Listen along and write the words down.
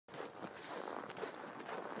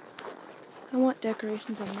I want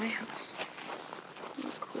decorations on my house.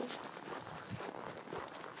 Oh, cool.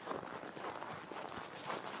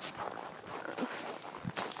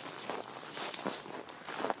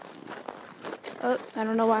 Oh, I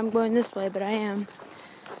don't know why I'm going this way, but I am.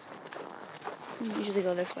 I usually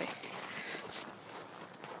go this way.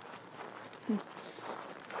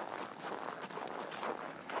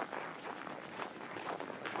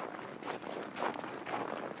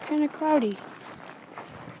 It's kind of cloudy.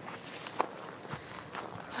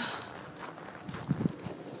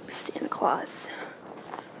 Santa Claus.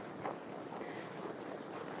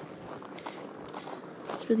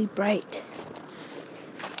 It's really bright.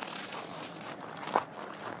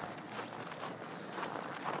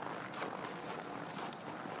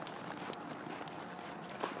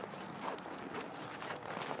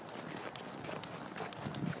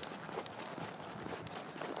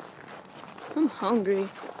 I'm hungry.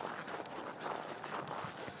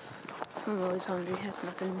 I'm always hungry. That's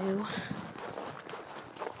nothing new.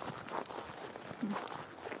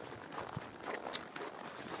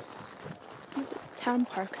 I'm at the town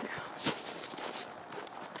park now.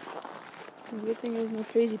 The good thing there's no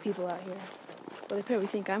crazy people out here. Well, they probably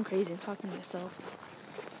think I'm crazy. I'm talking to myself.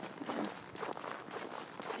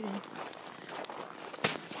 Yeah. What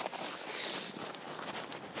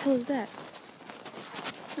the hell is that?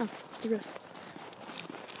 Oh, it's a roof.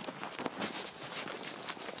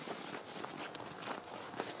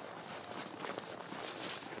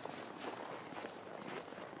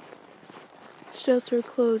 Shelter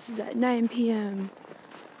closes at 9 p.m.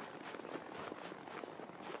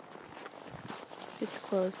 It's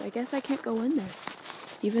closed. I guess I can't go in there.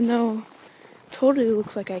 Even though it totally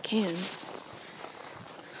looks like I can.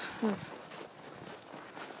 Huh.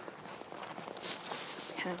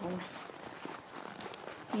 Town.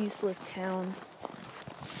 Useless town.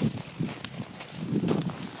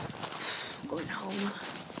 I'm going home.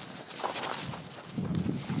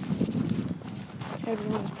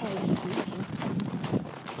 Everyone's probably sleeping.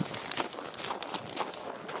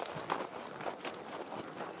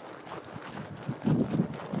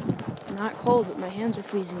 Not cold, but my hands are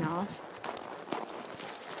freezing off.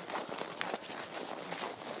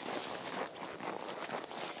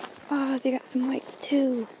 Oh, they got some lights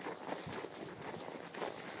too.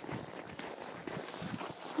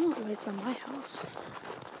 I want lights on my house.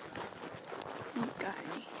 I don't got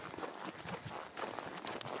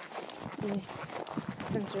any.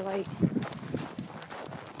 Sensor light.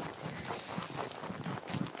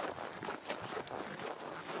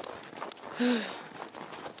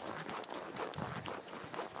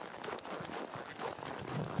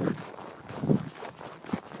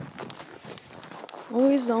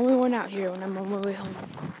 Always the only one out here when I'm on my way home.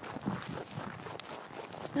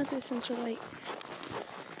 Another sensor light.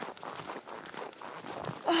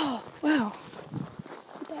 Oh, wow.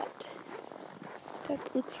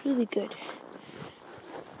 That looks really good.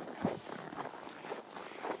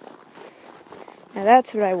 Now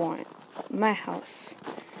that's what I want. My house.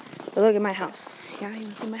 But look at my house. Yeah, you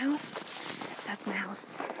want to see my house? That's my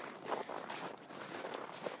house.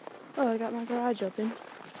 Oh, I got my garage open.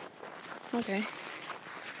 Okay.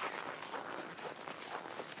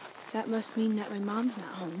 That must mean that my mom's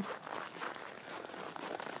not home.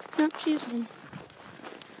 Nope, she's home.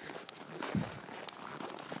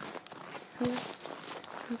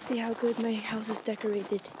 Let's see how good my house is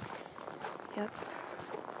decorated. Yep.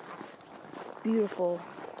 It's beautiful.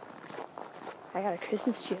 I got a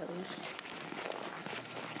Christmas tree at least.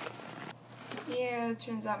 Yeah, it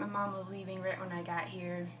turns out my mom was leaving right when I got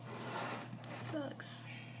here. Sucks.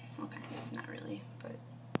 Okay, not really, but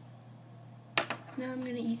now I'm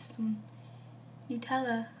gonna eat some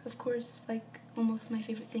Nutella, of course, like almost my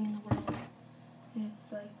favorite thing in the world. And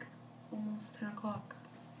it's like almost 10 o'clock.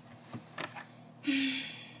 So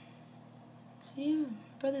yeah, my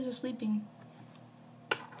brothers are sleeping.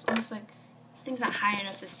 It's almost like this thing's not high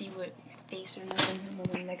enough to see what face or nothing. I'm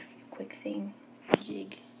on the next quick thing.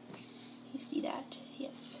 Jig. You see that?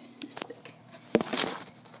 Yes. This quick.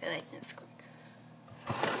 I like this quick.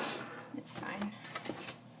 It's fine.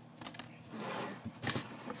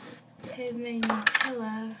 Have my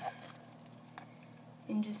Nutella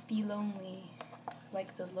and just be lonely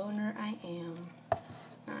like the loner I am.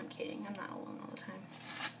 No, I'm kidding. I'm not alone all the time.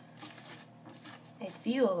 I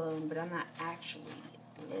feel alone, but I'm not actually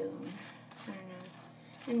alone. I don't know.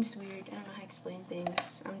 I'm just weird. I don't know how to explain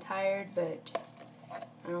things. I'm tired, but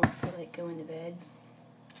I don't feel like going to bed.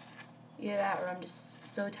 Either that or I'm just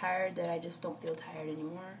so tired that I just don't feel tired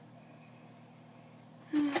anymore.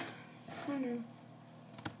 I don't know.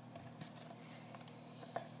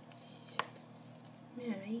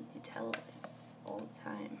 Man, I eat Nutella all the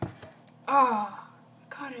time. Ah,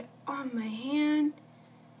 got it on my hand.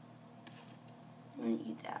 I'm gonna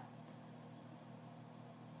eat that.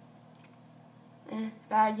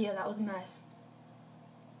 Bad idea, that was a mess.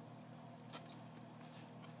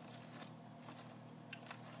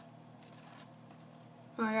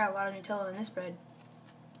 Oh, I got a lot of Nutella in this bread.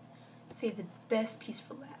 Save the best piece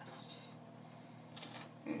for last.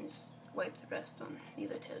 And just wipe the rest on the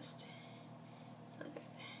other toast. So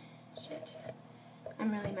good. Shit.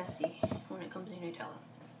 I'm really messy when it comes to Nutella.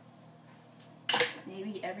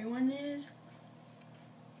 Maybe everyone is.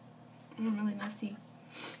 I'm really messy.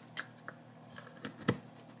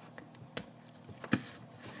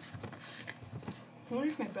 I wonder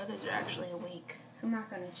if my brothers are actually awake. I'm not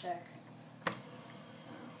gonna check.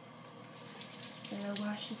 So, I'm gonna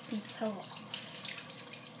wash this Nutella off.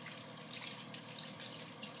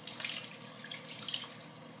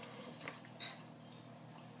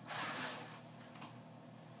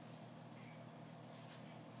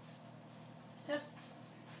 Yep.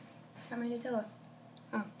 Got my Nutella.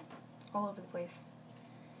 Oh, all over the place.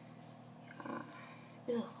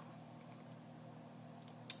 Ugh.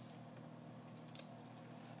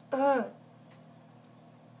 Oh,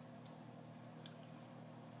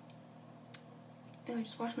 I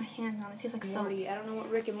just washed my hands now. It tastes like Morty. I don't know what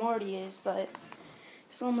Rick and Morty is, but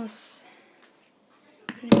it's almost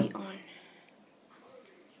gonna be on.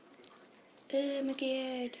 Oh my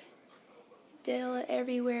god. Della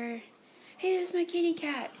everywhere. Hey, there's my kitty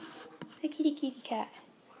cat. My kitty cat.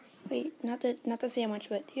 Wait, not the sandwich,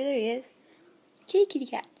 but here there he is. Kitty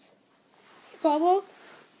cats. Hey, Pablo.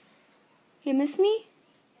 You miss me?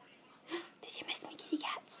 Did you miss me, kitty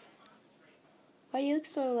cats? Why do you look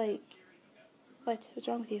so like... What? What's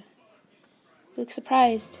wrong with you? You look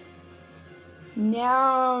surprised.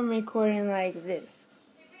 Now I'm recording like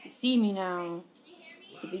this. You see me now.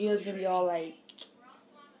 The video's gonna be all like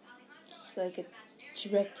a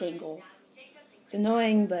rectangle. It's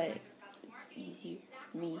annoying, but it's easy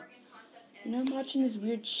for me. And I'm watching this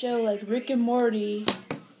weird show like Rick and Morty,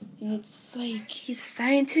 and it's like he's a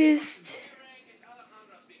scientist.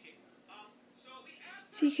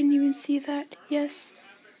 If you can even see that, yes.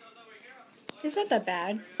 It's not that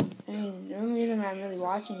bad. I mean, the only reason I'm really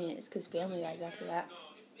watching it is because Family Guy's after that.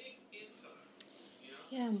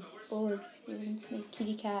 Yeah, I'm bored. And my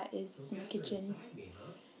kitty cat is in the kitchen.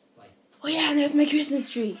 Oh yeah, and there's my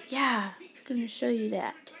Christmas tree. Yeah, I'm gonna show you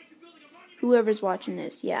that. Whoever's watching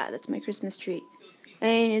this, yeah, that's my Christmas tree.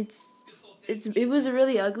 And it was a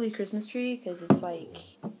really ugly Christmas tree because it's like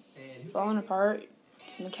falling apart.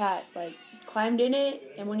 Because my cat like climbed in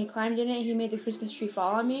it, and when he climbed in it, he made the Christmas tree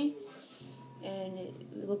fall on me. And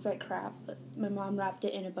it looked like crap, but my mom wrapped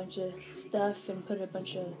it in a bunch of stuff and put a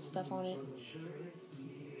bunch of stuff on it.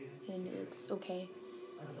 And it looks okay.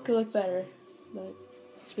 Could look better, but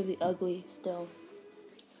it's really ugly still.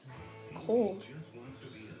 Cold.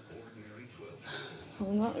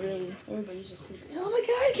 Well, not really. Everybody's just sleeping. Oh my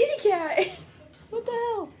god, kitty cat! What the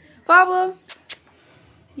hell? Pablo!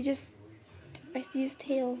 I see his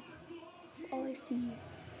tail. That's all I see.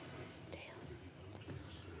 His tail.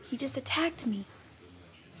 He just attacked me.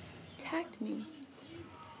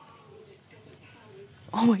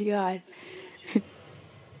 Oh my god.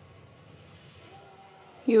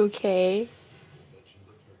 You okay?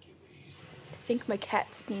 I think my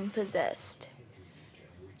cat's being possessed.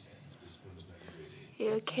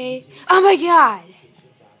 You okay? Oh my god!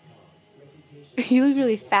 You look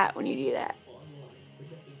really fat when you do that.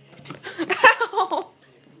 Ow!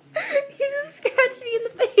 You just scratched me in the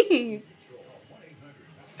face.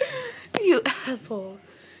 You asshole.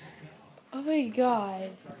 Oh my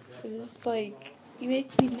god. It's like, you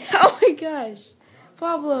make me... Oh my gosh.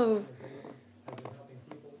 Pablo.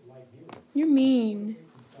 You're mean.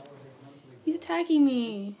 He's attacking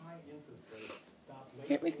me. You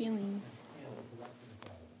hurt my feelings.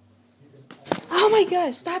 Oh my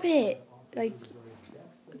gosh, stop it. Like,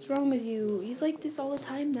 what's wrong with you? He's like this all the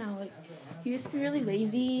time now. Like, he used to be really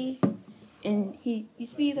lazy. And he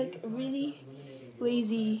used to be like a really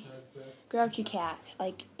lazy, grouchy cat.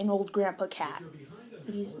 Like an old grandpa cat.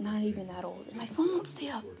 But he's not even that old. And my phone won't stay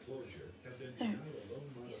up. There.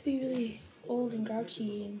 He used to be really old and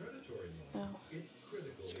grouchy and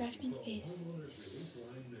scratch me in the face.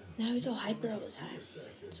 Now he's all hyper all the time.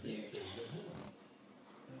 It's weird.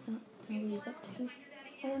 I don't know what he's up to.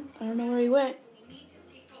 I don't know where he went.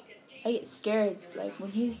 I get scared. Like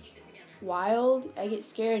when he's wild, I get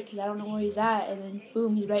scared because I don't know where he's at. And then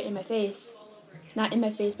boom, he's right in my face. Not in my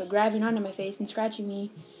face, but grabbing onto my face and scratching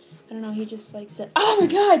me. I don't know, he just like said, "Oh my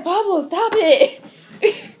god, Pablo, stop it!"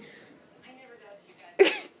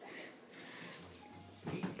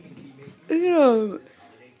 Look at him.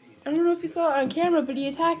 I don't know if you saw it on camera, but he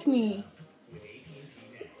attacked me.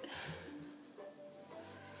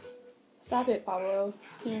 Stop it, Pablo.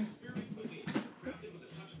 Here.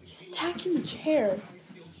 He's attacking the chair.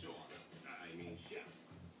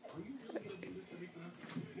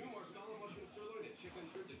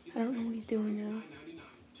 I don't know what he's doing now.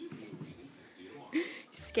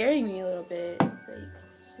 He's scaring me a little bit. Like,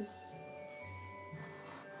 it's just...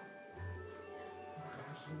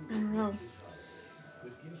 I don't know.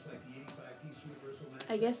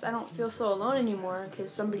 I guess I don't feel so alone anymore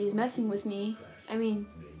because somebody's messing with me. I mean,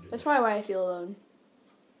 that's probably why I feel alone.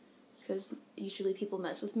 It's because usually people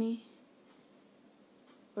mess with me.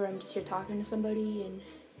 Or I'm just here talking to somebody, and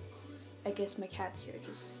I guess my cat's here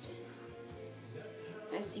just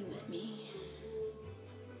messing with me.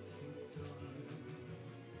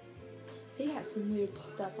 They got some weird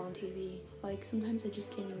stuff on TV. Like, sometimes I just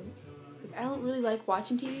can't even... Like, I don't really like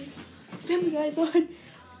watching TV. Family Guy's on,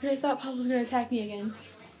 and I thought Pablo was gonna attack me again.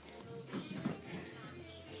 Oh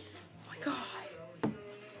my god.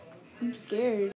 I'm scared.